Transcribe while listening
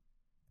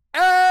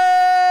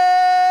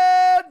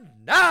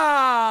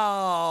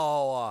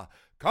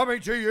coming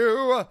to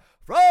you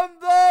from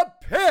the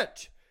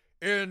pit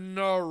in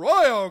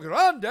Arroyo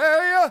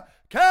Grande,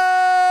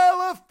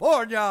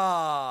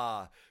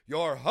 California.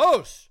 Your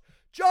hosts,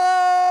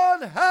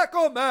 John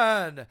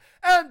Hackleman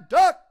and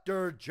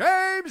Dr.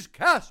 James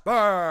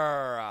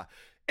Casper.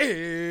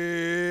 It's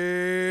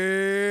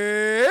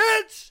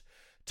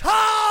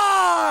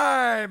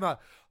time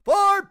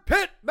for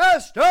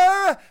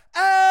Pitmaster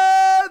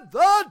and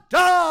the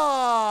Doc.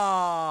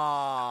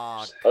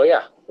 Oh,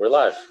 yeah. We're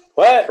live.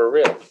 What? For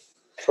real.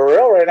 For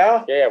real right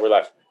now? Yeah, we're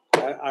live.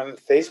 On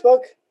Facebook?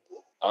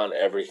 On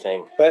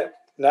everything. But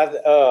not.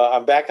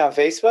 I'm back on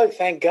Facebook?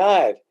 Thank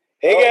God.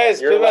 Hey,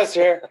 guys. You're Pitmaster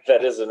here.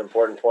 That is an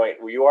important point.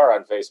 You are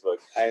on Facebook.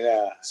 I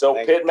know. So,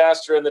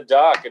 Pitmaster and the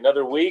Doc,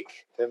 another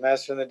week.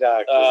 Pitmaster and the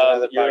Doc.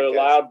 Another You're podcast.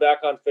 allowed back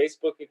on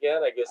Facebook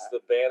again. I guess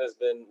the ban has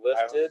been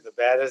lifted. The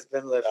ban has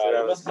been lifted.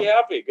 You must be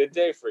happy. Good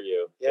day for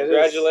you. Yeah,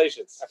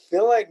 Congratulations. I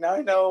feel like now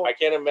I know. I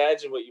can't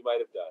imagine what you might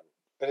have done.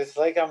 But it's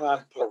like I'm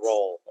on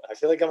parole. I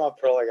feel like I'm on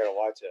parole. I got to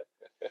watch it.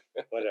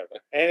 Whatever.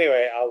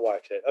 Anyway, I'll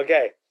watch it.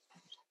 Okay.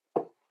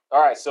 All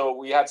right, so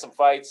we had some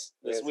fights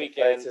this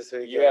weekend. This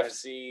weekend.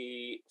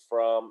 UFC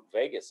from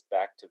Vegas,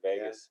 back to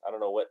Vegas. Yeah. I don't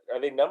know what are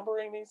they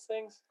numbering these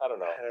things? I don't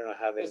know. I don't know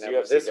how they it's number.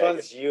 UFC this Vegas.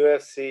 One's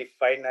UFC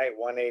Fight Night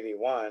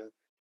 181,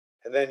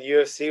 and then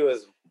UFC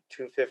was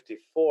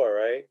 254,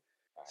 right?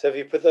 So if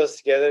you put those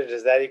together,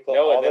 does that equal?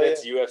 No, and then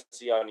it's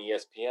UFC on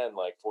ESPN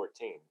like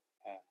 14.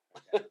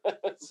 Okay.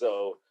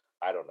 So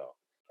I don't know.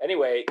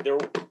 Anyway,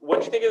 what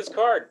do you think of this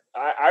card?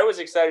 I was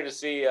excited to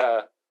see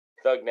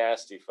Thug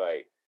Nasty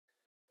fight.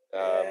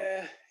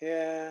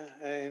 Yeah.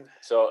 I mean,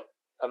 so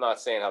I'm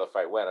not saying how the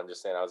fight went. I'm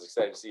just saying I was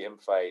excited to see him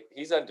fight.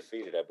 He's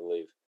undefeated, I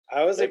believe.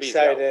 I was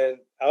excited.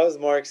 I was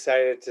more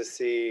excited to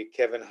see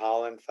Kevin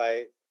Holland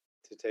fight,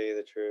 to tell you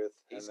the truth.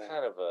 He's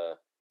kind of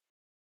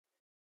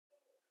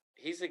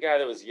he's the guy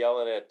that was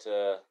yelling at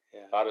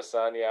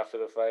Adesanya after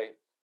the fight.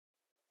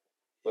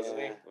 Wasn't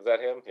he? Was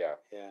that him? Yeah.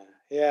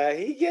 Yeah,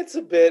 he gets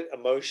a bit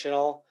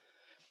emotional,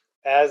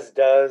 as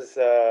does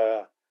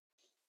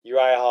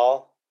Uriah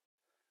Hall.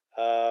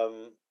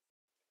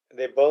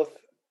 They're both.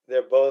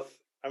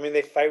 I mean,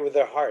 they fight with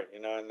their heart,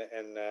 and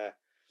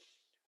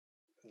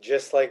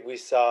just like we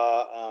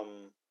saw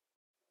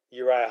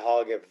Uriah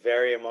Hall get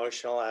very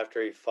emotional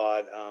after he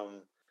fought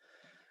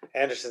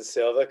Anderson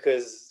Silva,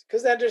 because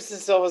Anderson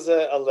Silva was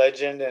a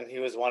legend and he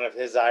was one of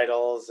his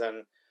idols,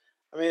 and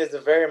I mean, it's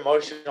a very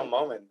emotional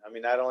moment. I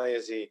mean, not only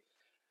is he,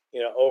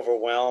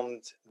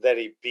 overwhelmed that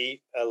he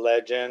beat a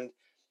legend,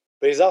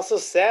 but he's also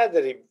sad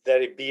that he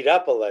beat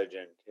up a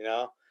legend,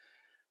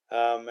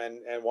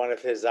 and one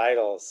of his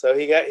idols. So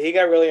he got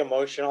really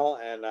emotional,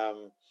 and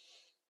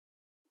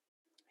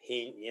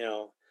he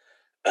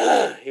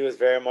he was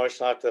very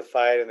emotional after the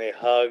fight, and they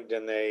hugged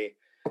and they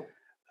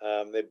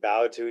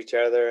bowed to each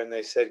other and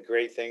they said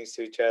great things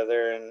to each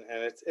other, and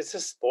it's a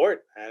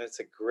sport, man. It's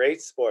a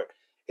great sport.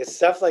 It's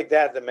stuff like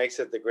that makes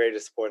it the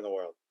greatest sport in the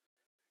world.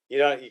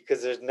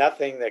 Because there's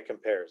nothing that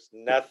compares.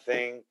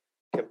 Nothing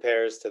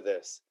compares to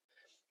this.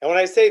 And when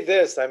I say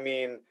this, I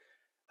mean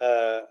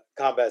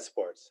combat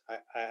sports.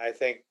 I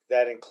think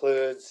that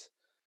includes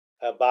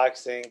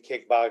boxing,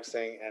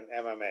 kickboxing, and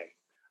MMA.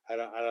 I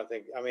don't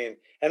think. I mean,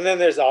 and then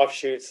there's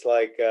offshoots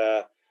like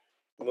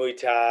Muay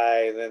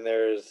Thai, and then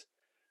there's,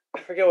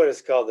 I forget what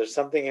it's called. There's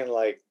something in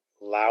like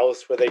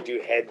Laos where they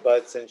do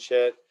headbutts and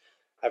shit.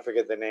 I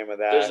forget the name of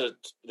that.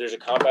 There's a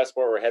combat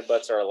sport where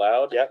headbutts are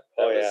allowed. Yep.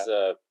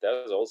 That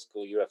was old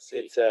school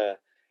UFC.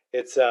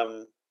 It's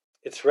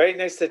right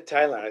next to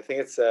Thailand. I think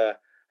it's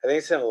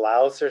in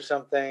Laos or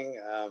something.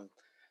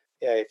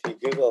 If you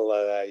Google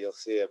that, you'll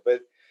see it.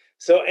 But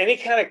so any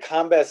kind of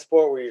combat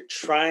sport where you're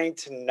trying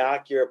to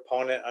knock your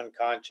opponent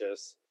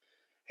unconscious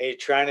and you're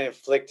trying to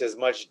inflict as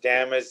much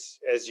damage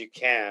as you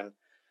can,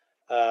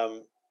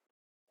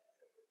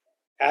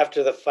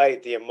 after the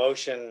fight, the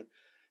emotional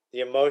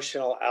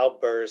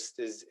outburst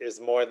is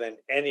more than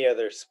any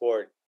other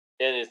sport.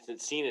 And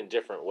it's seen in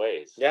different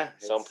ways. Yeah.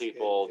 Some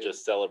people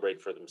just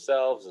celebrate for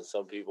themselves, and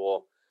some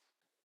people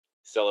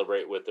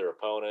celebrate with their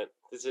opponent.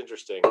 It's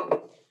interesting.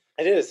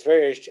 It is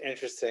very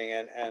interesting,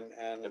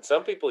 and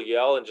some people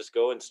yell and just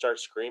go and start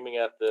screaming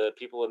at the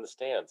people in the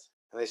stands.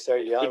 And they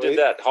start yelling. Who did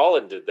that?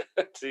 Holland did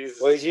that.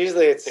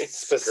 Usually it's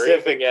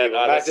specific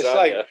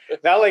people,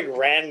 not like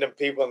random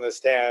people in the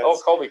stands. Oh,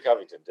 Colby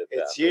Covington did that.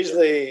 It's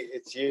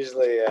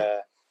usually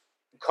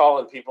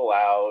calling people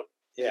out.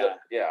 Yeah.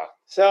 Yeah.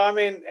 So I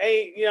mean,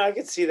 hey, I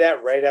could see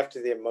that right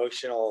after the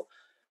emotional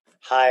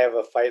high of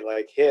a fight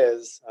like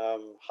his.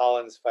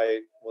 Holland's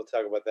fight, we'll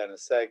talk about that in a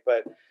sec.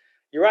 But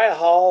Uriah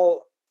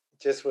Hall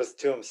just was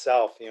to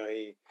himself.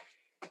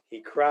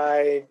 He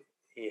cried,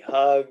 he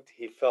hugged,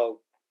 he felt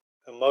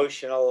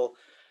emotional.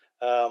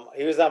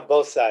 He was on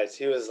both sides.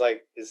 He was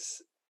like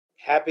as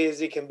happy as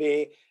he can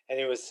be, and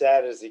he was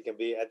sad as he can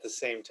be at the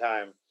same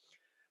time.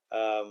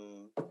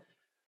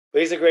 But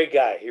he's a great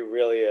guy. He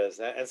really is,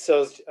 and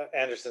so is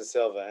Anderson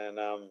Silva.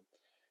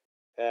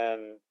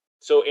 And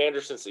so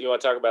Anderson, you want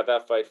to talk about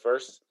that fight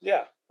first?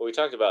 Yeah. Well, we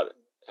talked about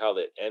how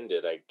that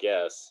ended, I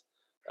guess.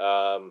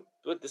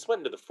 But this went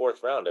into the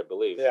fourth round, I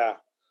believe. Yeah.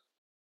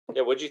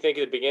 Yeah, what'd you think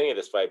at the beginning of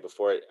this fight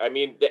before it? I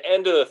mean, the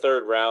end of the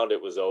third round,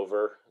 it was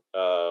over.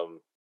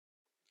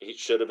 It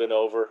should have been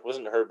over. It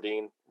wasn't Herb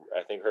Dean?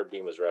 I think Herb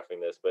Dean was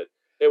reffing this, but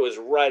it was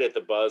right at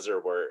the buzzer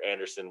where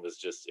Anderson was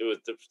just. It was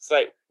the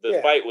fight. The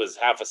Yeah. fight was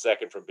half a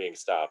second from being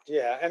stopped.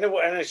 Yeah, and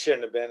it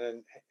shouldn't have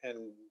been.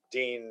 And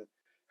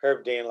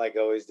Herb Dean, like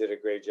always, did a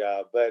great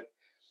job. But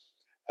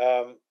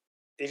um,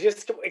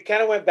 it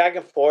kind of went back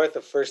and forth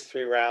the first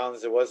 3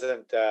 rounds. It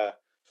wasn't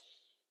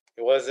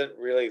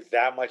really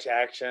that much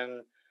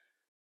action,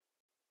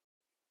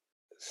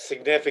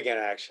 significant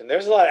action.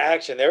 There's a lot of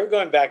action. They were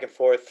going back and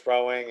forth,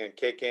 throwing and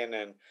kicking,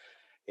 and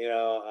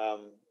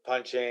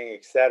punching,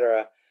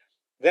 etc.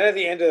 Then at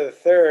the end of the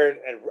third,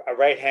 and a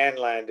right hand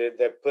landed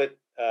that put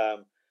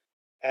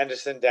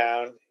Anderson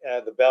down.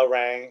 The bell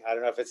rang. I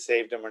don't know if it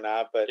saved him or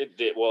not, but It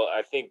did. Well,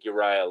 I think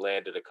Uriah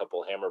landed a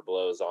couple hammer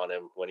blows on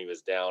him when he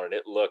was down, and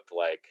it looked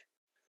like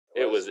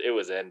it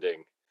was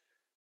ending.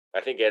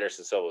 I think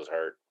Anderson Silva was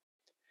hurt.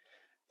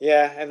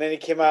 yeah. And then he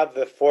came out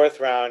the fourth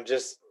round.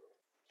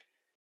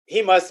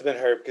 He must have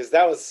been hurt because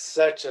that was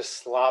such a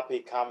sloppy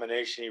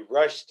combination. He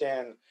rushed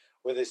in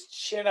with his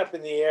chin up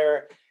in the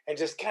air and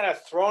just kind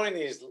of throwing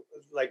these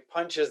like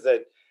punches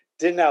that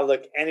did not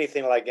look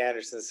anything like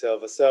Anderson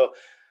Silva. So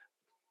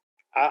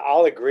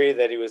I'll agree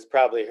that he was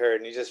probably hurt,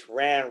 and he just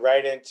ran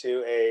right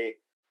into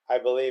I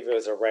believe it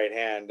was a right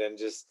hand, and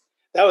just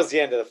that was the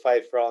end of the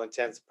fight for all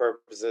intents and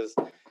purposes.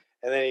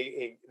 And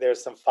then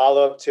there's some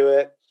follow up to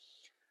it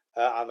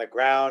on the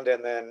ground,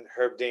 and then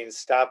Herb Dean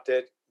stopped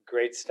it.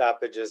 Great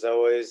stoppage as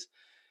always.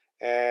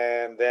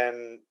 And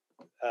then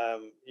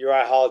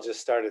Uriah Hall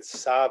just started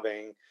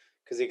sobbing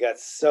because he got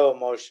so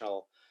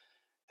emotional,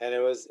 and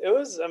it was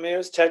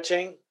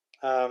touching.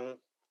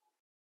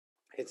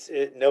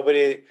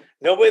 Nobody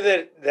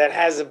that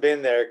hasn't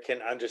been there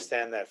can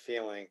understand that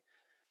feeling.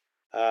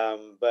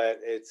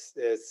 But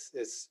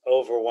it's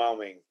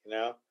overwhelming,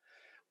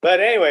 But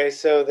anyway,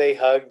 so they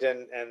hugged,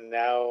 and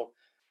now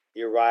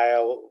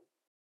Uriah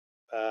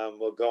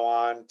will go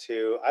on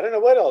to, I don't know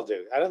what he'll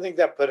do. I don't think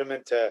that put him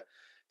into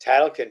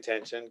title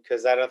contention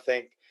because I don't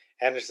think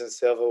Anderson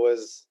Silva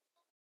was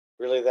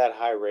really that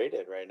high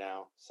rated right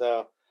now.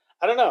 So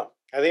I don't know.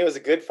 I think it was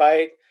a good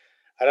fight.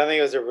 I don't think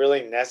it was a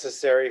really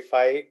necessary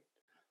fight.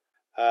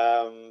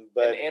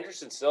 But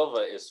Anderson Silva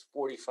is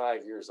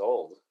 45 years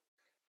old.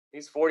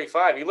 He's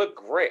 45. He looked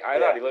great. I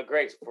thought he looked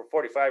great for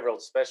 45-year-old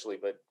especially,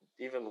 but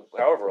even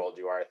however old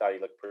you are, I thought he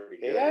looked pretty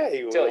good. Yeah,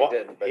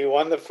 he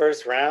won the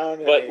first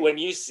round. But when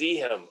you see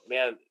him,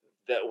 man,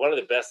 that one of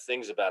the best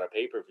things about a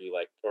pay-per-view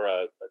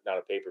not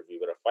a pay-per-view,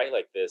 but a fight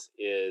like this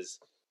is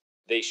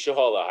they show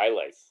all the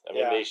highlights. I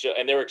mean, they show,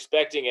 and they were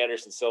expecting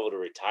Anderson Silva to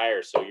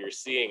retire, so you're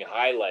seeing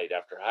highlight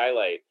after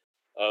highlight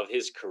of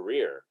his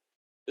career.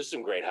 There's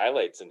some great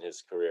highlights in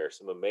his career,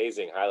 some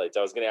amazing highlights.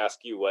 I was going to ask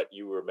you what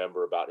you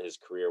remember about his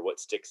career, what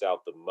sticks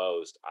out the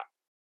most.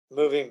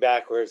 Moving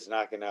backwards,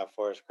 knocking out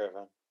Forrest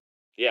Griffin.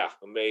 Yeah,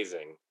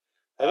 amazing.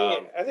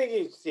 I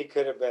think he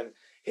could have been.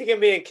 He can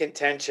be in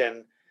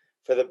contention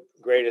for the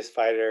greatest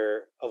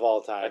fighter of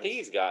all time. I think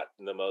he's got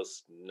the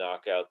most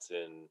knockouts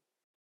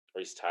or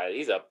he's tied.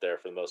 He's up there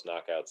for the most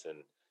knockouts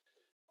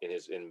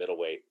in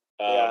middleweight.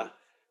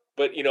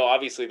 But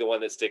obviously the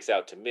one that sticks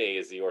out to me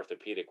is the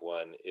orthopedic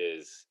one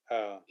is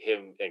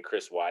him and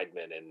Chris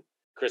Weidman, and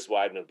Chris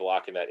Weidman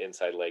blocking that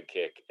inside leg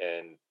kick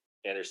and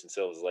Anderson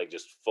Silva's leg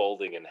just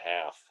folding in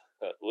half.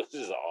 This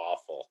is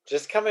awful.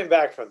 Just coming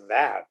back from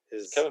that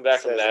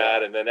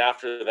and then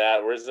after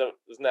that, wasn't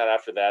that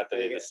after that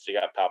he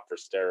got popped for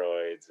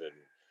steroids,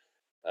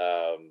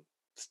 and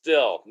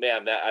still,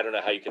 man, that I don't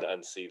know how you can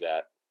unsee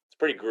that. It's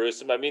pretty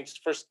gruesome. I mean,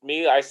 for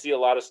me, I see a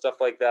lot of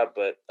stuff like that,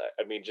 but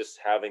I mean, just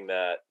having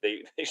that,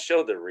 they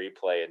showed the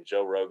replay and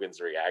Joe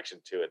Rogan's reaction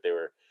to it. They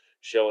were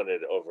showing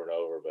it over and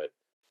over, but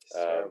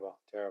terrible.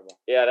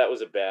 Yeah, that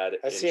was a bad.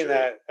 I've seen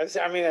that. I've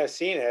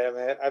seen it. I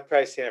mean, I've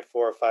probably seen it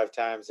 4 or 5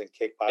 times in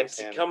kickboxing. And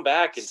to come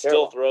back and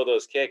still throw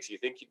those kicks, you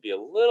think you'd be a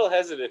little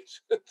hesitant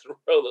to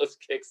throw those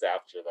kicks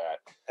after that.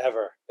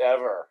 Ever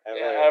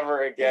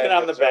again. Even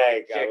on the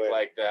bag, kick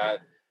like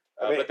that.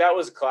 But that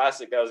was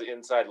classic. That was an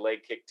inside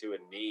leg kick to a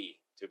knee,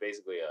 to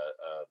basically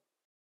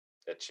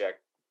a check.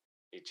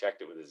 He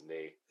checked it with his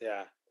knee.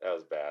 Yeah, that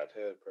was bad.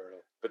 It was brutal.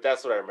 But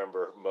that's what I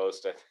remember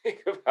most. I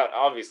think about.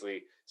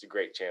 Obviously, he's a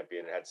great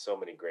champion and had so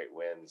many great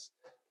wins.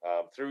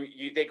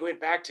 They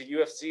went back to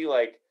UFC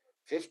like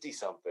 50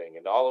 something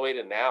and all the way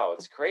to now.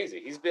 It's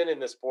crazy. He's been in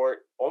the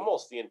sport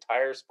almost the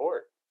entire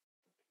sport.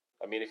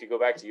 I mean, if you go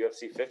back to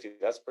UFC 50,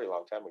 that's a pretty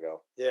long time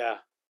ago. Yeah.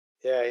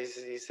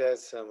 He's had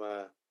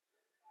some.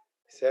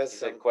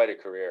 He's had quite a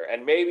career,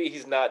 and maybe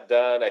he's not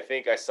done. I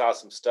think I saw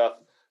some stuff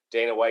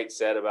Dana White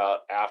said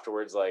about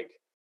afterwards, like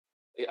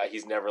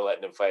he's never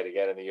letting him fight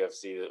again in the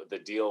UFC. The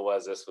deal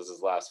was this was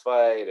his last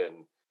fight,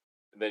 and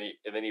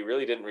then he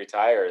really didn't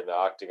retire in the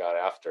octagon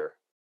after.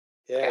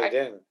 Yeah, he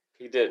didn't.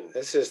 He didn't.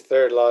 This is his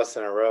 3rd loss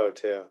in a row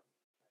too.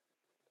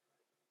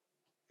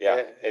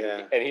 Yeah,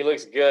 and he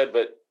looks good,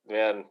 but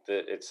man,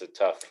 it's a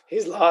tough.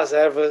 He's lost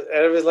out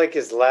of his like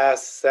his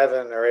last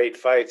 7 or 8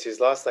 fights. He's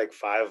lost like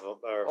 5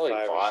 or Well, he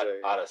 5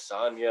 or fought 6.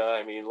 Adesanya.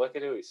 I mean, look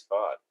at who he's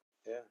fought.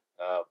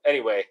 Yeah.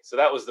 Anyway, so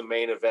that was the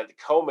main event. The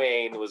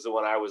co-main was the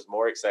one I was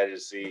more excited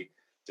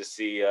to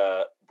see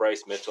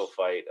Bryce Mitchell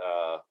fight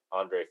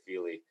Andre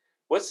Fili.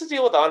 What's the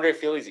deal with Andre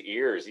Fili's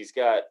ears?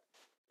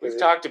 We've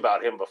talked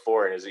about him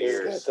before in his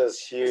ears. He's got those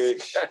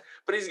huge,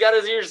 but he's got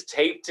his ears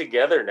taped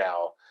together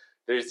now.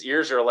 His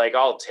ears are like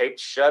all taped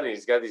shut, and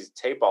he's got these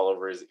tape all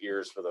over his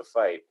ears for the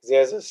fight. He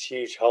has those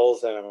huge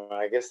holes in them.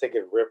 I guess they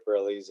could rip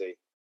real easy.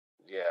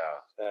 Yeah.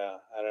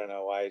 I don't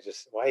know why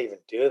even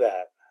do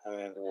that. I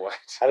mean, what?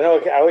 I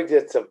don't know. I would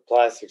get some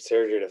plastic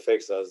surgery to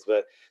fix those,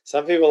 but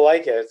some people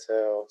like it.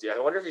 So yeah, I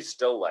wonder if you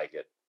still like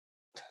it.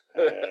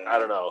 I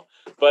don't know,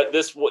 but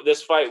this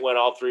fight went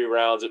all 3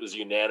 rounds. It was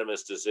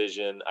unanimous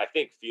decision. I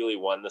think Fili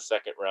won the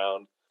second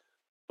round,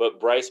 but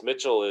Bryce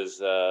Mitchell is.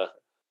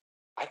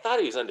 I thought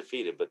he was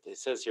undefeated, but it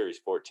says here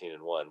he's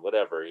 14-1.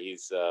 Whatever.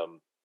 He's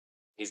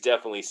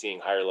definitely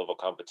seeing higher level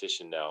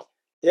competition now.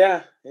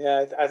 Yeah.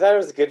 I thought it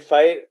was a good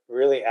fight.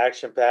 Really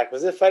action packed.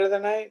 Was it fight of the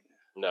night?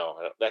 No,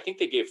 I think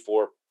they gave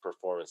 4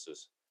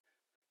 performances.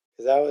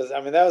 Because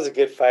that was a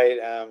good fight.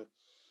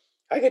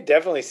 I could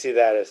definitely see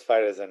that as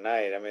fight of the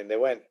night. I mean, they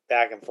went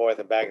back and forth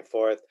and back and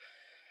forth.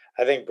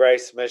 I think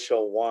Bryce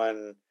Mitchell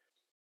won.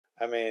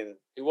 I mean,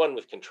 he won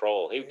with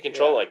control. He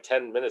controlled like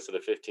 10 minutes of the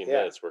 15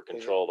 minutes were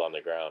controlled on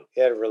the ground.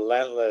 He had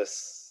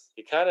relentless.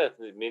 He kind of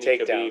mini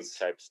Khabib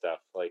type stuff,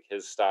 like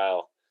his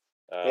style.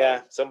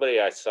 Somebody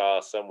I saw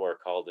somewhere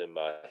called him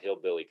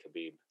Hillbilly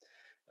Khabib.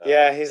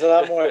 He's a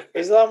lot more.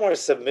 He's a lot more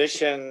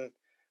submission,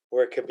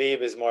 where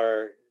Khabib is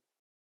more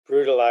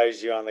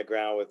brutalize you on the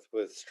ground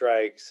with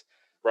strikes.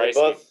 Bryce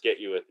can get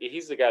you with.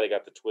 He's the guy that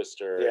got the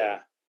twister. Yeah,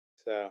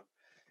 so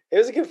it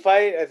was a good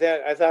fight. I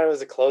thought it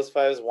was a close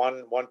fight. It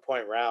was 1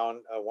 point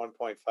round, a 1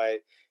 point fight.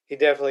 He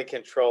definitely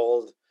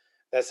controlled.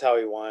 That's how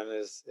he won.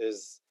 I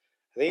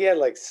think he had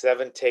like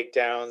 7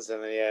 takedowns,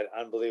 and then he had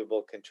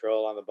unbelievable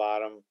control on the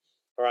bottom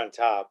or on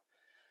top.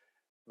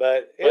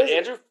 But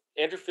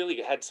Andrew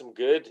Fili had some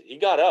good. He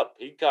got up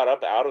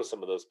out of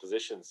some of those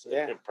positions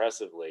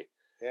impressively.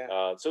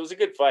 Yeah. So it was a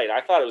good fight. I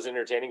thought it was an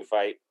entertaining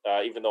fight,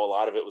 even though a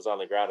lot of it was on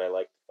the ground. I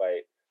liked the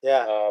fight.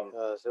 Yeah.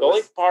 The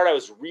only part I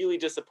was really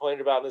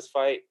disappointed about in this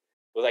fight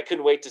was I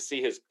couldn't wait to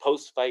see his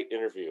post-fight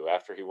interview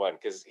after he won,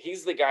 because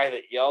he's the guy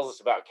that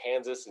yells about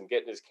Kansas and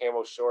getting his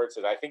camo shorts,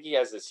 and I think he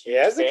has this huge. He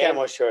has a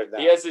camo short now.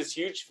 He has this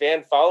huge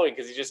fan following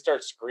because he just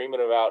starts screaming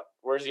about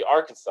where's he?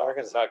 Arkansas,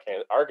 not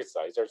Kansas.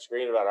 Arkansas. He starts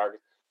screaming about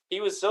Arkansas. He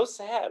was so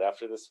sad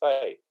after this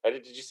fight.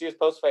 Did you see his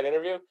post-fight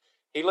interview?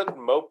 He looked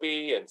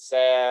mopey and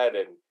sad,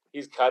 and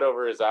he's cut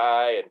over his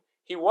eye, and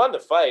he won the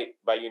fight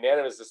by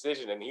unanimous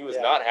decision, and he was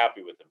not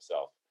happy with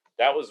himself.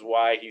 That was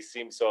why he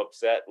seemed so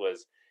upset.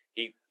 Was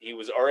he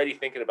was already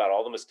thinking about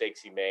all the mistakes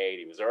he made.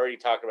 He was already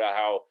talking about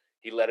how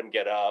he let him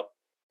get up,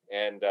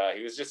 and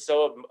he was just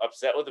so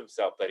upset with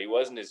himself that he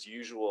wasn't his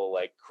usual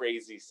like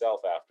crazy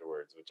self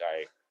afterwards, which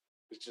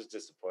was just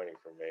disappointing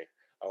for me.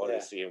 I wanted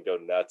to see him go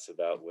nuts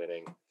about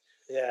winning.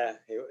 Yeah,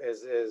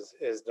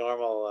 his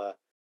normal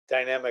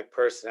dynamic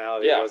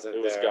personality wasn't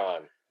there. It was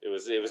gone. It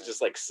was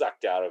just like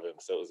sucked out of him.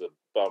 So it was a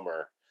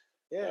bummer.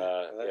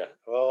 Yeah.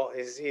 Well,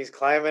 he's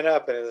climbing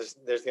up, and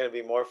there's going to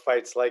be more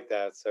fights like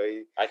that. So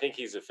I think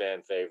he's a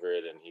fan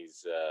favorite, and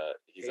he's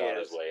on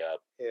his way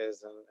up. He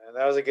is, and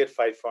that was a good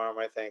fight for him.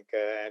 I think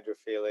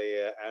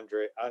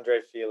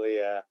Andre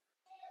Fili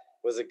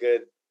was a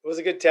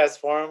good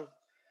test for him.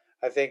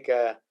 I think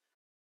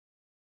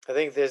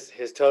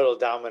his total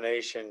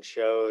domination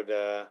showed.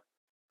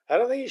 I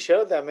don't think he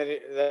showed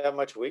that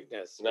much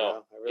weakness.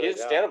 No, his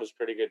stand-up was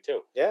pretty good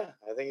too. Yeah,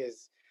 I think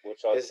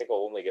which I think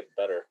will only get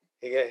better.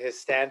 He got his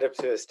stand-up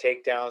to his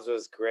takedowns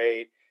was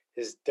great.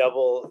 His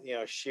double,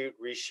 shoot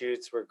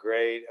reshoots were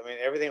great. I mean,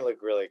 everything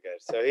looked really good.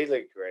 So he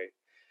looked great.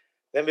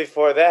 Then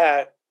before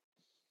that,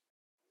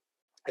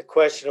 a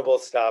questionable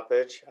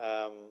stoppage.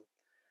 I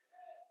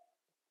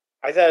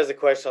thought it was a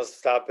questionable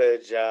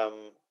stoppage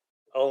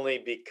only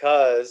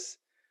because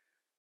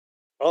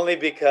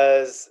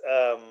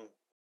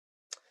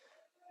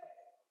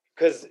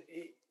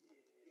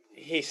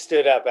he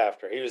stood up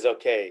after. He was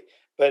okay.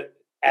 But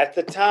at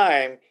the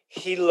time,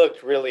 he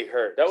looked really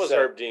hurt. That was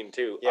Herb Dean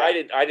too. Yeah. I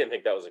didn't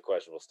think that was a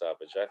questionable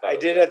stoppage. I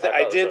did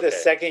the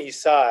second you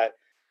saw it.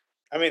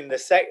 I mean, the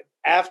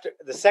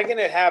second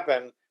it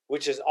happened,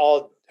 which is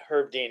all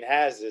Herb Dean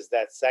has, is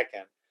that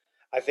second.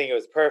 I think it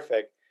was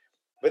perfect.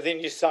 But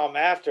then you saw him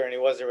after, and he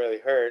wasn't really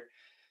hurt.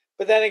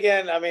 But then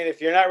again, I mean, if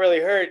you're not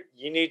really hurt,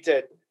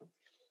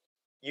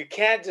 you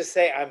can't just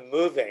say I'm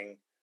moving.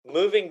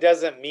 Moving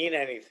doesn't mean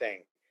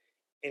anything.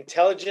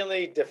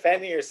 Intelligently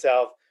defending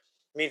yourself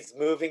means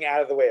moving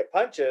out of the way of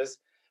punches,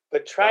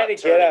 but trying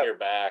to get up. Your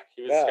back.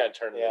 He was kind of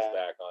turning his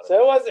back on it.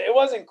 So it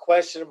wasn't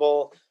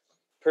questionable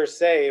per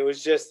se. It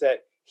was just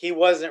that he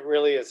wasn't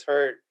really as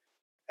hurt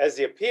as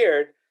he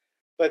appeared.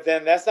 But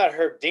then that's not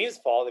Herb Dean's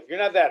fault. If you're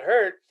not that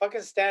hurt,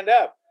 fucking stand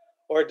up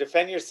or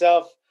defend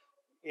yourself.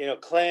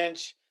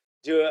 Clinch,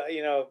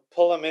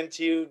 pull him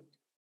into you,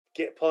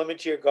 pull him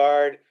into your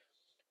guard,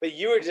 but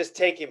you were just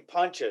taking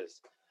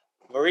punches.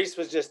 Maurice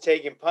was just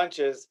taking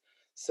punches.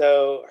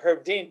 So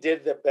Herb Dean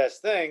did the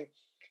best thing,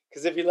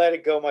 because if you let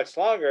it go much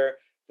longer,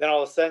 then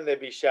all of a sudden they'd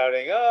be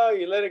shouting, "Oh,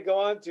 you let it go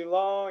on too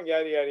long,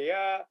 yada yada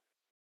yada."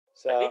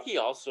 So I think he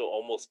also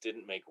almost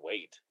didn't make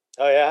weight.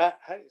 Oh yeah,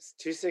 it's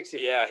 260.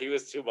 Yeah, he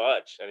was too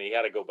much, and he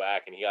had to go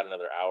back, and he got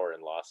another hour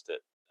and lost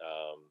it.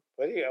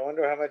 What do you? I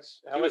wonder how much.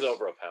 He was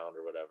over a pound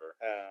or whatever.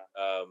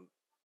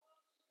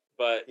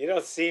 But you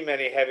don't see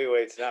many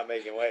heavyweights not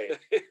making weight.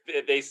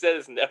 They said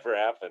it's never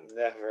happened.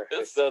 Never.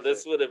 So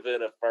this would have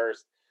been a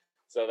first.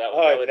 So that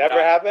it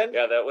never happened.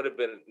 Yeah, that would have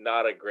been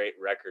not a great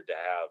record to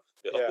have.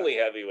 The only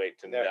heavyweight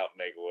to not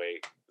make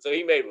weight. So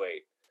he made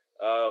weight.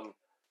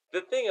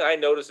 The thing I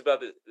noticed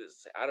about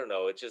this, I don't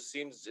know, it just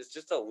seems it's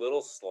just a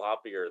little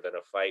sloppier than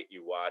a fight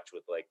you watch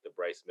with like the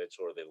Bryce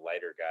Mitchell or the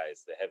lighter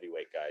guys, the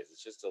heavyweight guys.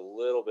 It's just a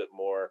little bit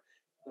more.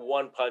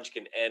 One punch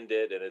can end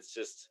it, and it's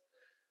just,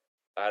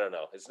 I don't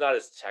know. It's not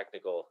as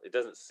technical. It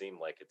doesn't seem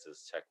like it's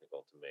as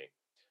technical to me.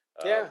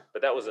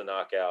 But that was a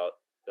knockout,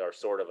 or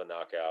sort of a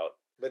knockout.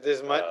 But there's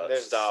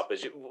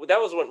stoppage. That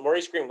was when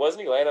Maurice Green,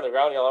 wasn't he, laying on the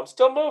ground and yelling, "I'm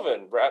still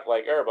moving," Brad,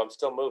 like Herb, "I'm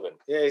still moving."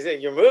 Yeah, he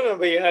said, "You're moving,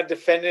 but you're not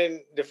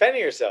defending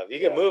yourself. You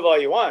can move all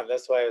you want."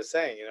 That's why I was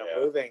saying,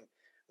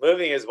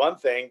 moving is one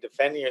thing,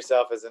 defending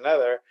yourself is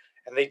another,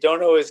 and they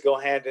don't always go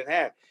hand in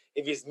hand.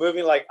 If he's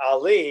moving like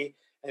Ali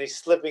and he's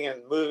slipping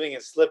and moving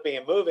and slipping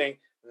and moving,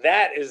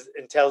 that is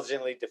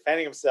intelligently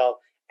defending himself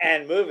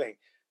and moving.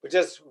 But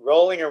just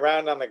rolling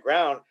around on the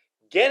ground,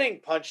 getting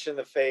punched in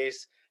the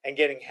face and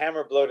getting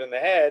hammer blowed in the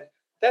head,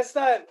 that's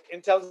not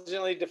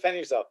intelligently defending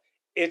yourself.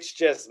 It's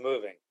just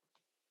moving.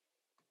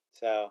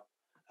 So,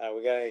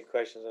 we got any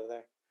questions over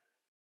there?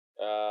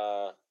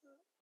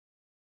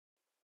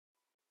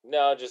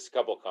 No, just a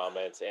couple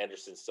comments.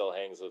 Anderson still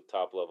hangs with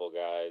top level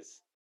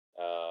guys.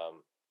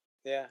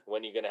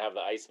 When are you going to have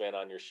the Iceman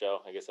on your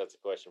show? I guess that's a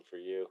question for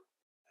you.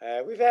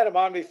 We've had him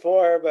on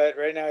before, but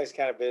right now he's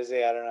kind of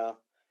busy. I don't know.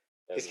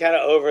 He's kind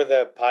of over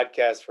the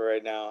podcast for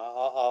right now.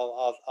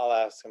 I'll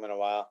ask him in a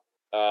while.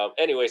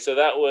 Anyway, so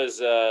that was.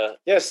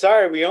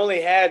 Sorry, we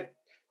only had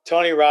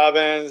Tony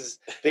Robbins,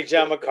 Big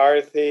John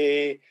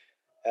McCarthy.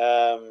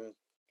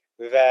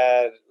 We've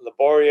had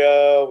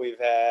Laborio. We've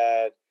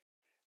had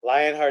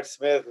Lionheart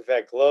Smith. We've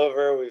had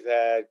Glover. We've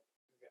had.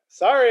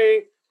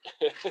 Sorry.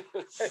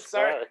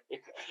 Sorry.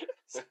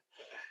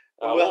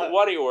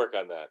 Why do you work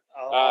on that?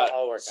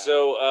 I'll work on it.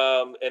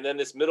 So, and then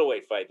this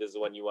middleweight fight, this is the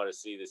one you want to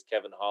see. This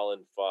Kevin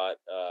Holland fought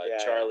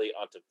Charlie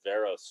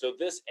Ontiveros. So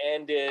this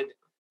ended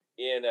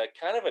in a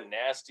kind of a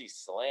nasty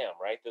slam,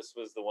 right? This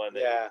was the one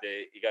that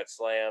he got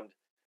slammed,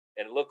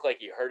 and it looked like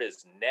he hurt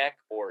his neck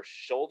or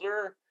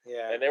shoulder.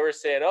 Yeah. And they were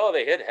saying, "Oh,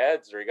 they hit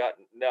heads," or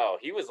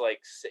he was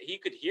like, he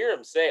could hear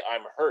him say,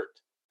 "I'm hurt."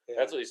 Yeah.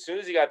 That's what. As soon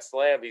as he got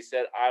slammed, he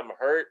said, "I'm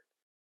hurt,"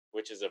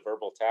 which is a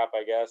verbal tap,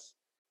 I guess.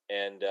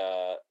 And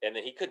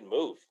then he couldn't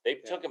move. They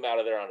took him out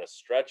of there on a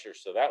stretcher.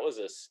 So that was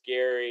a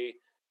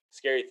scary,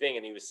 scary thing.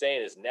 And he was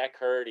saying his neck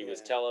hurt. He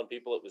was telling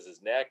people it was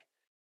his neck.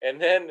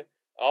 And then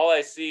all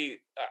I see,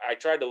 I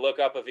tried to look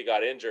up if he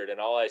got injured, and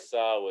all I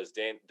saw was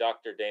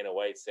Dr. Dana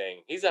White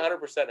saying, he's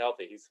 100%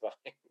 healthy. He's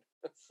fine.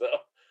 So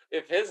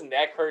if his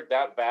neck hurt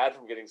that bad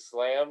from getting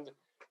slammed,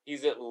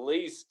 he's at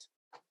least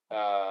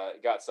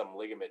got some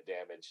ligament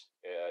damage,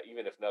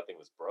 even if nothing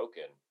was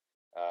broken.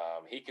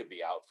 He could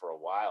be out for a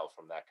while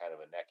from that kind of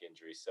a neck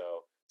injury.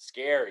 So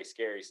scary,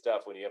 scary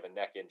stuff when you have a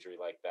neck injury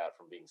like that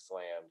from being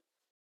slammed.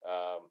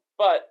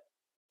 But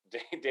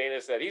Dana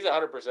said he's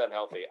 100%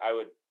 healthy. I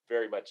would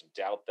very much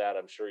doubt that.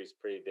 I'm sure he's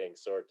pretty dang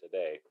sore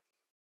today.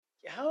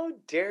 How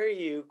dare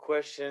you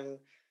question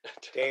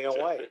Dana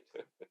White?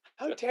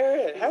 How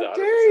dare it? How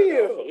dare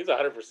you? Healthy. He's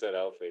 100%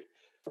 healthy.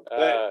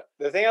 But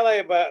the thing I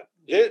like about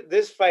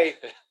this fight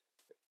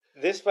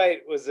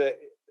was a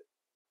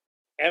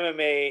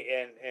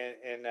MMA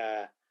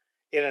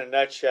in a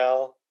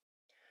nutshell.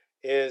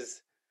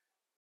 Is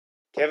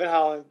Kevin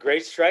Holland,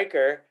 great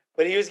striker,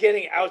 but he was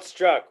getting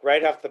outstruck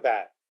right off the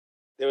bat.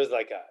 There was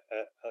like a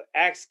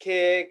axe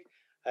kick.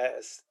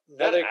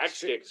 Another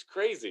axe kick is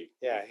crazy.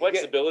 Yeah, the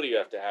flexibility you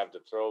have to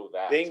throw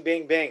that. Bing,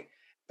 bing, bing.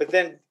 But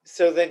then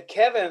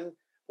Kevin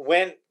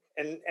went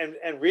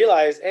and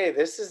realized, hey,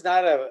 this is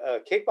not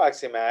a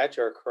kickboxing match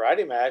or a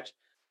karate match.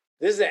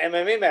 This is an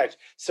MMA match.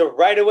 So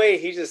right away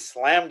he just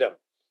slammed him,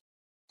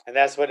 and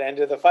that's what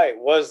ended the fight.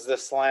 Was the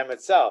slam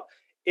itself.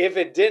 If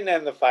it didn't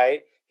end the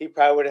fight, he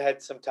probably would have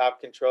had some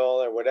top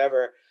control or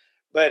whatever.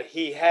 But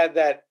he had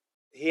that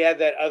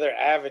other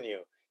avenue.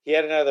 He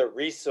had another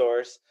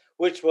resource,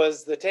 which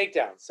was the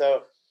takedown.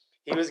 So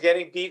he was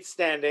getting beat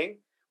standing,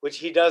 which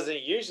he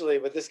doesn't usually,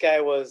 but this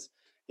guy was,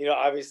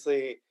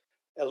 obviously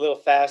a little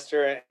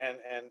faster and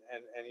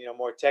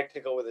more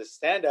technical with his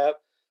stand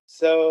up.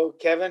 So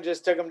Kevin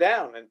just took him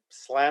down and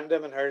slammed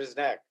him and hurt his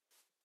neck.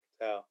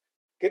 So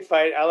good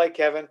fight. I like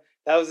Kevin.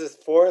 That was his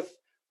fourth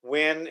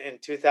win in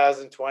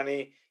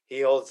 2020.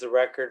 He holds the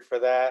record for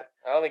that.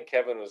 I don't think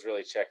Kevin was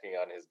really checking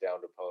on his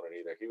downed opponent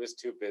either. He was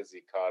too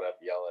busy caught up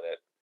yelling at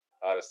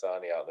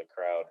Adesanya out in the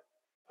crowd.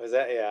 Was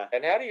that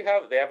And how do you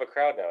have? They have a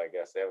crowd now. I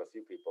guess they have a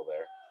few people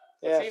there.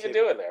 What's he even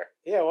doing there?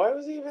 Yeah, why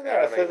was he even there?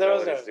 I don't even know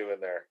what he's doing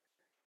there.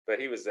 But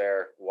he was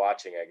there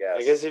watching, I guess.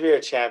 I guess if you're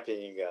a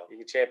champion, you go. You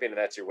can champion, and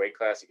that's your weight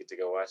class. You get to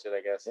go watch it,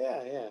 I guess.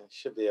 Yeah,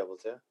 should be able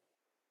to.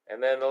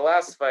 And then the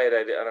last fight,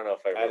 I don't know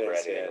if I remember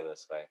anything of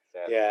this fight.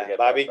 Yeah,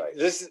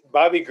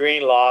 Bobby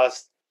Green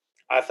lost.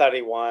 I thought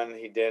he won.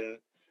 He didn't.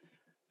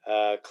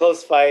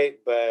 Close fight,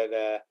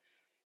 but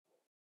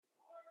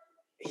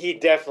he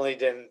definitely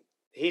didn't.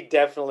 He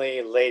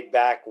definitely laid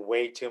back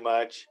way too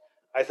much.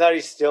 I thought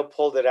he still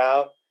pulled it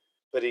out,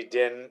 but he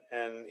didn't,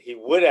 and he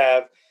would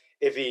have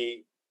if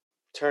he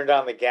turned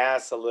on the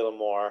gas a little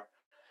more.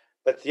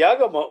 But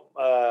Thiago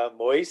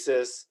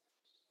Moises,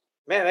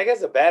 man, that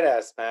guy's a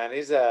badass, man.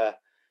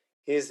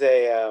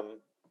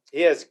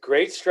 He has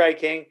great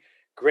striking,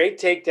 great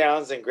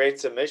takedowns, and great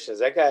submissions.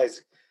 That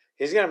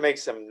he's gonna make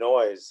some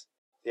noise.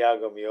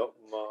 Thiago Moises.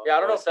 Yeah, I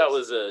don't know if that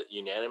was a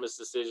unanimous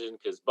decision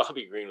because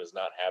Bobby Green was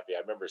not happy. I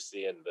remember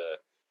seeing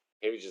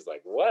he was just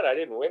like, "What? I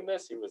didn't win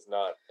this." He was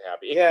not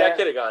happy. Yeah, that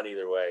could have gone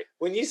either way.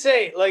 When you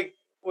say like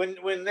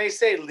when they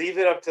say leave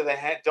it up to the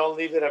hand, don't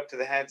leave it up to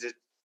the hands of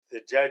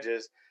the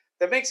judges.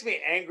 That makes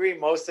me angry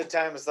most of the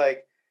time. It's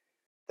like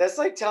that's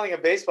like telling a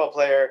baseball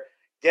player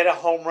get a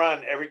home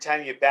run every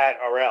time you bat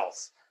or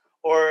else.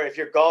 Or if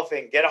you're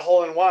golfing, get a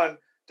hole in one.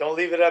 Don't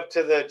leave it up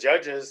to the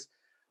judges.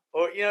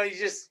 Or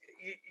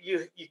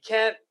you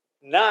can't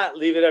not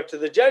leave it up to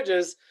the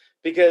judges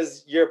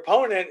because your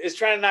opponent is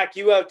trying to knock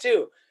you out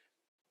too.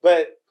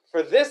 But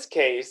for this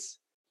case,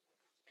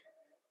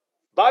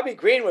 Bobby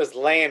Green was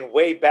laying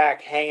way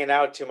back, hanging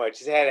out too much.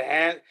 He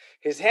had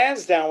his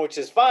hands down, which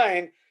is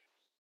fine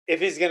if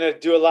he's going to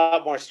do a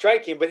lot more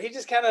striking. But he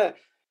just kind of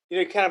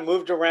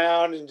moved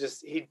around and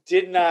he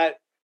did not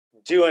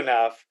do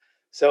enough.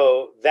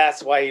 So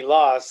that's why he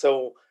lost.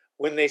 So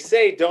when they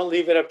say don't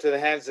leave it up to the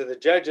hands of the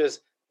judges,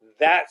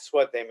 that's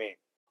what they mean.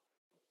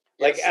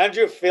 Yes. Like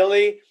Andre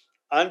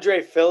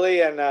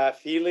Fili and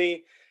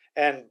Feely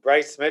and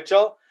Bryce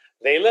Mitchell,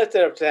 they left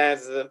it up to the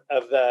hands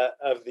of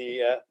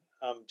the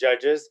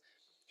judges.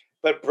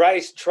 But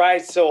Bryce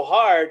tried so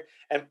hard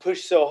and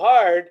pushed so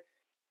hard,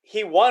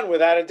 he won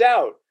without a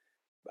doubt.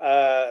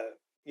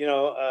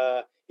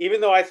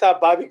 Even though I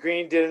thought Bobby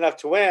Green did enough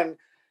to win,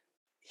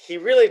 he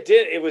really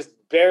did. It was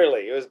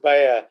barely. It was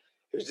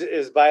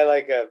by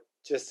like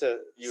just a.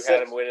 You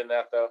had him winning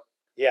that though.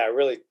 Yeah,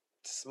 really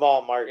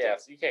small margin. Yeah,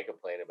 so you can't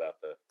complain about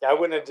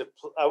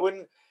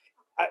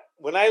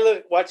When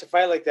I watch a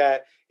fight like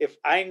that, if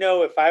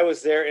I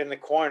was there in the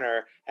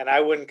corner and I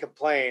wouldn't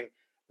complain,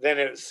 then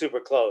it was super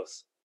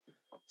close.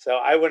 So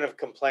I wouldn't have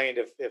complained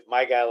if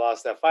my guy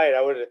lost that fight.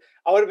 I would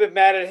have been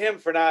mad at him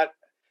for not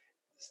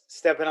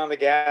stepping on the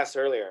gas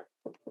earlier.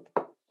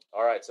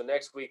 All right, so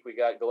next week we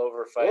got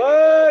Glover fighting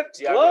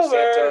Thiago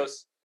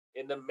Santos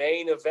in the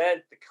main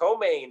event. The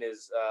co-main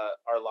is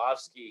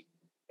Arlovsky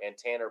and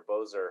Tanner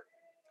Boser.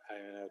 I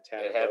don't know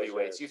Tanner at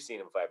heavyweights. You've seen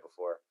him fight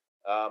before.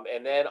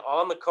 And then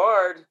on the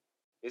card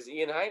is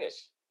Ian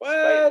Heinisch.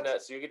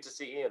 What? So you get to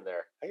see Ian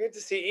there. I get to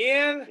see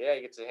Ian? Yeah,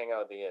 you get to hang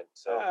out with Ian.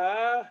 So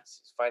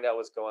find out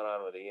what's going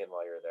on with Ian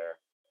while you're there.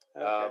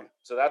 Okay.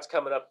 So that's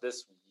coming up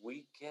this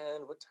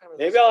weekend. What time?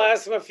 Maybe I'll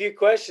ask him a few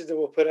questions and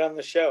we'll put it on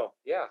the show.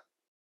 Yeah.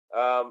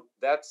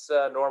 That's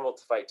normal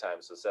to fight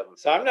time, so 7.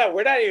 So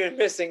we're not even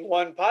missing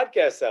one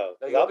podcast though.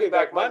 No, I'll be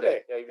back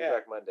Monday. Yeah, you'll be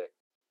back Monday.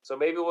 So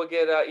maybe we'll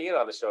get Ian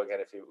on the show again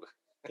if you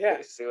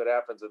see what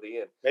happens with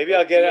Ian. Maybe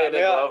I'll get Ian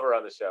and Glover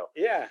on the show.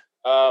 Yeah.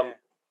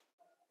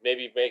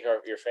 Maybe make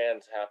your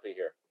fans happy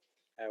here.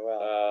 I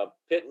will.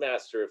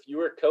 Pitmaster, if you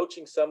were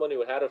coaching someone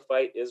who had to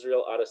fight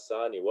Israel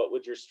Adesanya, what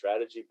would your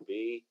strategy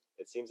be?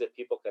 It seems that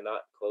people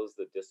cannot close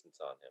the distance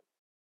on him.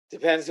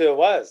 Depends who it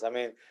was. I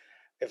mean,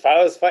 if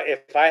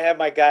I had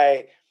my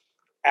guy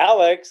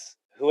Alex,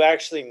 who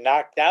actually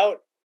knocked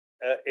out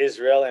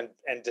Israel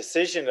and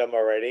decisioned him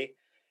already,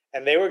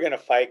 and they were going to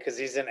fight because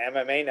he's in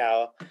MMA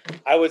now,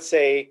 I would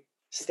say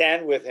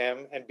stand with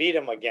him and beat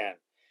him again.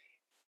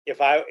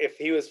 If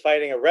he was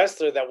fighting a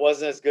wrestler that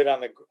wasn't as good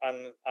on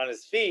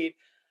his feet,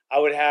 I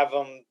would have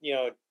him,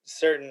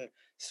 certain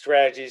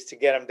strategies to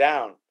get him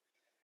down.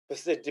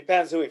 But it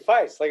depends who he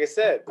fights. Like I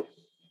said,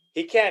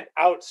 he can't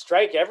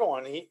outstrike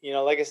everyone.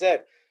 Like I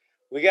said,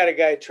 we got a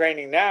guy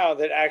training now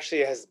that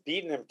actually has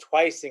beaten him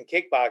twice in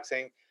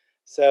kickboxing.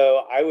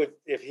 So I would,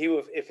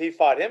 if he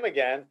fought him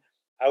again,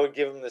 I would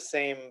give him the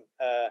same,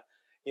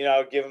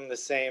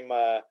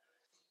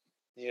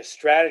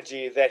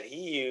 strategy that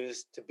he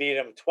used to beat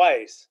him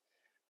twice.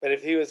 But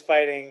if he was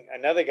fighting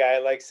another guy,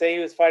 like say he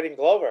was fighting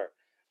Glover,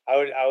 I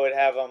would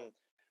have him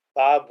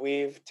bob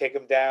weave, take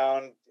him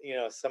down,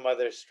 some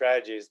other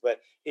strategies.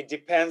 But it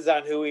depends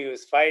on who he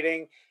was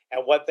fighting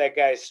and what that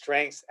guy's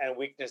strengths and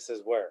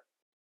weaknesses were.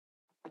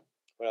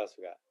 What else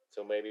we got?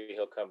 So maybe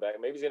he'll come back.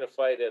 Maybe he's going to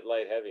fight at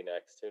light heavy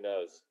next. Who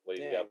knows what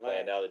he's got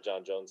planned now that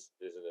John Jones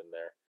isn't in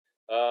there.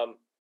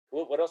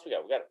 What else we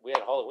got? We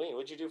had Halloween.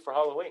 What'd you do for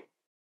Halloween?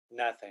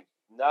 Nothing.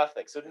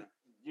 So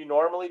you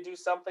normally do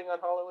something on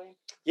Halloween?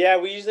 Yeah,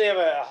 we usually have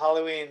a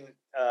Halloween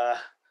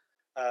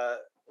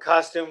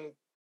costume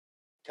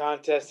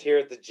contest here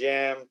at the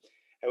gym,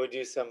 and we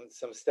do some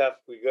stuff.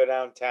 We go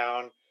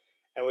downtown,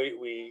 and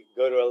we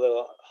go to a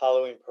little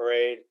Halloween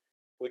parade,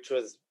 which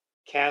was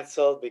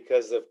canceled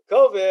because of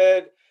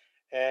COVID,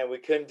 and we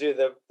couldn't do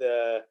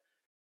the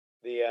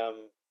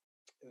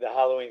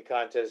Halloween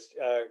contest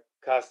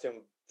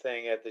costume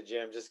thing at the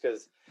gym just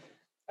because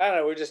I don't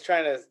know.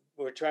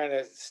 We're trying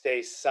to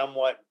stay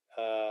somewhat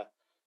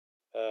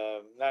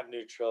not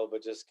neutral,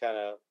 but just kind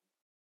of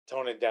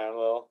tone it down a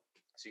little.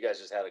 So you guys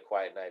just had a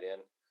quiet night in.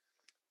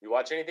 You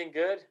watch anything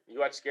good? You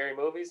watch scary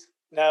movies?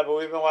 No, but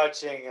we've been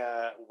watching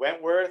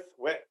Wentworth.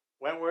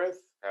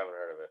 Wentworth. I haven't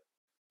heard of it.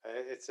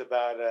 It's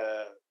about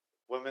a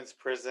women's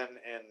prison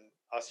in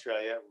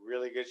Australia.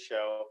 Really good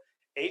show.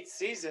 8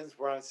 seasons.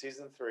 We're on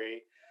season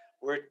 3.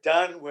 We're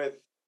done with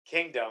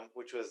Kingdom,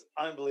 which was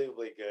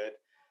unbelievably good.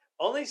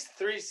 Only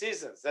 3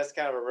 seasons. That's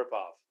kind of a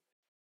ripoff.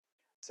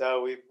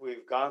 So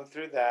we've gone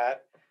through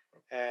that,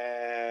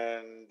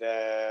 and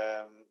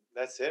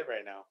that's it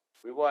right now.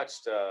 We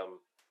watched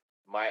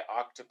My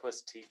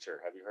Octopus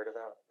Teacher. Have you heard of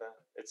that?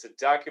 It's a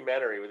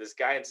documentary with this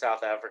guy in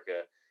South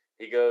Africa.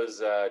 He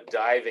goes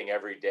diving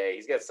every day.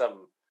 He's got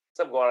something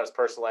going on in his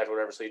personal life or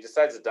whatever, so he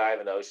decides to dive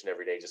in the ocean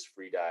every day, just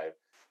free dive.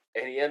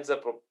 And he ends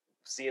up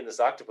seeing this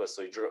octopus,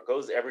 so he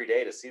goes every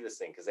day to see this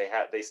thing because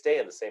they stay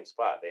in the same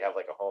spot. They have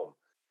like a home.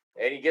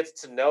 And he gets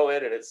to know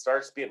it, and it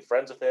starts being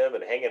friends with him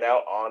and hanging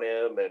out on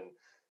him, and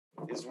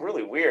it's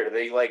really weird.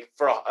 They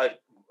for a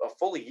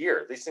full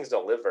year. These things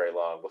don't live very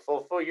long, but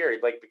for a full year, he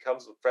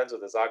becomes friends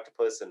with this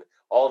octopus, and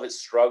all of its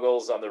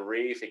struggles on the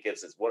reef. It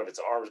gets one of its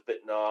arms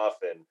bitten off,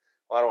 and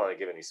I don't want to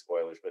give any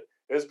spoilers, but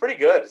it was pretty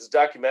good. It's a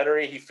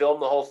documentary. He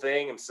filmed the whole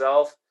thing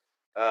himself.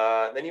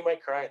 Then you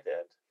might cry at the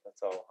end.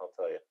 That's all I'll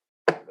tell you.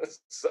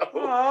 So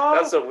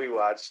that's what we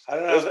watched. I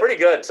don't know. It was pretty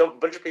good. A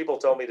bunch of people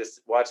told me to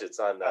watch it. It's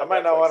on. I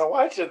might not want to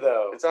watch it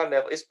though. It's on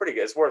Netflix. It's pretty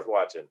good. It's worth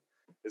watching.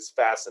 It's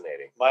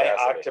fascinating.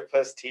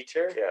 Octopus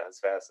Teacher. Yeah, it's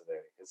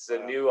fascinating. It's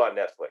new on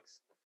Netflix.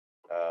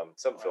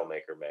 Some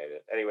filmmaker made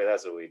it. Anyway,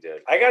 that's what we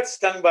did. I got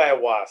stung by a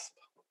wasp.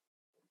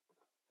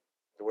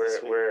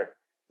 Where?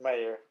 My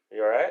ear.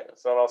 You all right?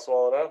 It's not all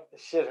swollen up?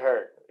 It shit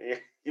hurt.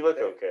 You look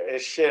okay.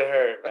 It shit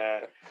hurt,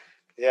 man.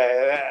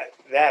 Yeah,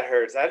 that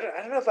hurts. I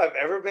don't know if I've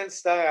ever been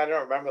stung. I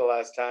don't remember the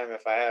last time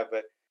if I have,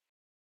 but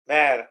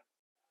man,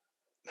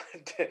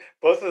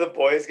 both of the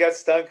boys got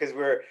stung because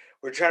we're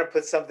trying to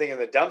put something in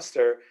the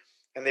dumpster,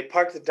 and they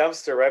parked the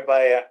dumpster right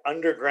by an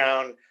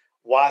underground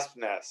wasp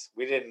nest.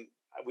 We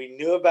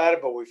knew about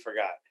it, but we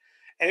forgot.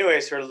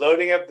 Anyway, so we're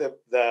loading up the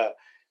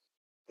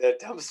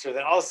dumpster.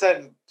 Then all of a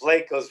sudden,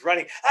 Blake goes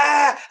running.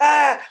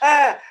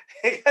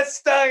 He got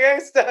stung. I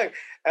got stung.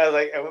 I was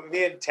like, and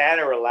me and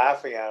Tanner were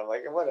laughing at him,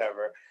 like,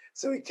 whatever.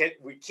 So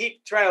we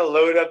keep trying to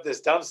load up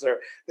this dumpster.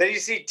 Then you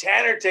see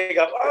Tanner take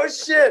off. Oh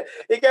shit!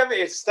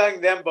 It stung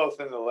them both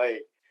in the leg.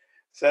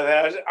 So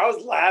then I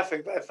was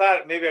laughing, but I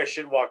thought maybe I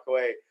should walk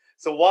away.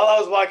 So while I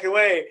was walking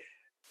away,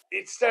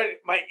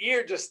 my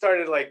ear just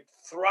started like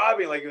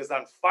throbbing, like it was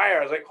on fire.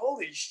 I was like,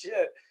 holy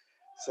shit.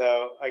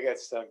 So I got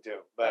stung too.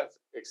 But that's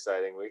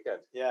exciting weekend.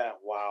 Yeah,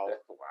 wow.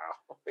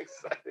 Wow.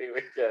 Exciting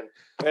weekend.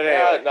 But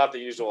anyway, not the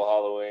usual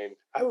Halloween.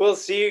 I will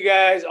see you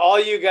guys, all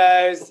you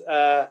guys.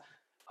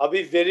 I'll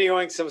be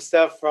videoing some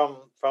stuff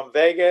from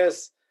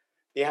Vegas,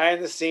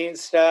 behind the scenes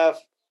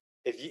stuff.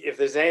 If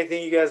there's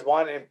anything you guys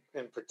want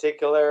in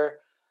particular,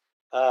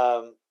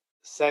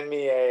 send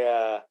me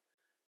a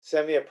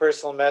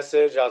personal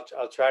message.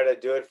 I'll try to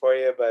do it for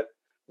you, but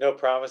no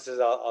promises.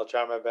 I'll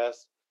try my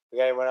best. We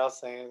got anyone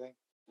else saying anything?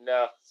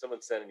 No,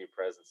 someone's sending you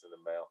presents in the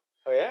mail.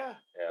 Oh yeah?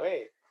 Yeah.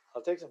 Wait,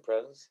 I'll take some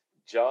presents.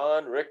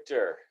 John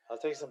Richter. I'll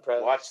take some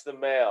presents. Watch the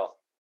mail.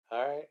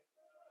 All right.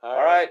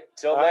 All right.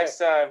 Till next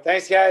time.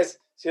 Thanks, guys.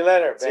 See you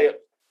later. See you.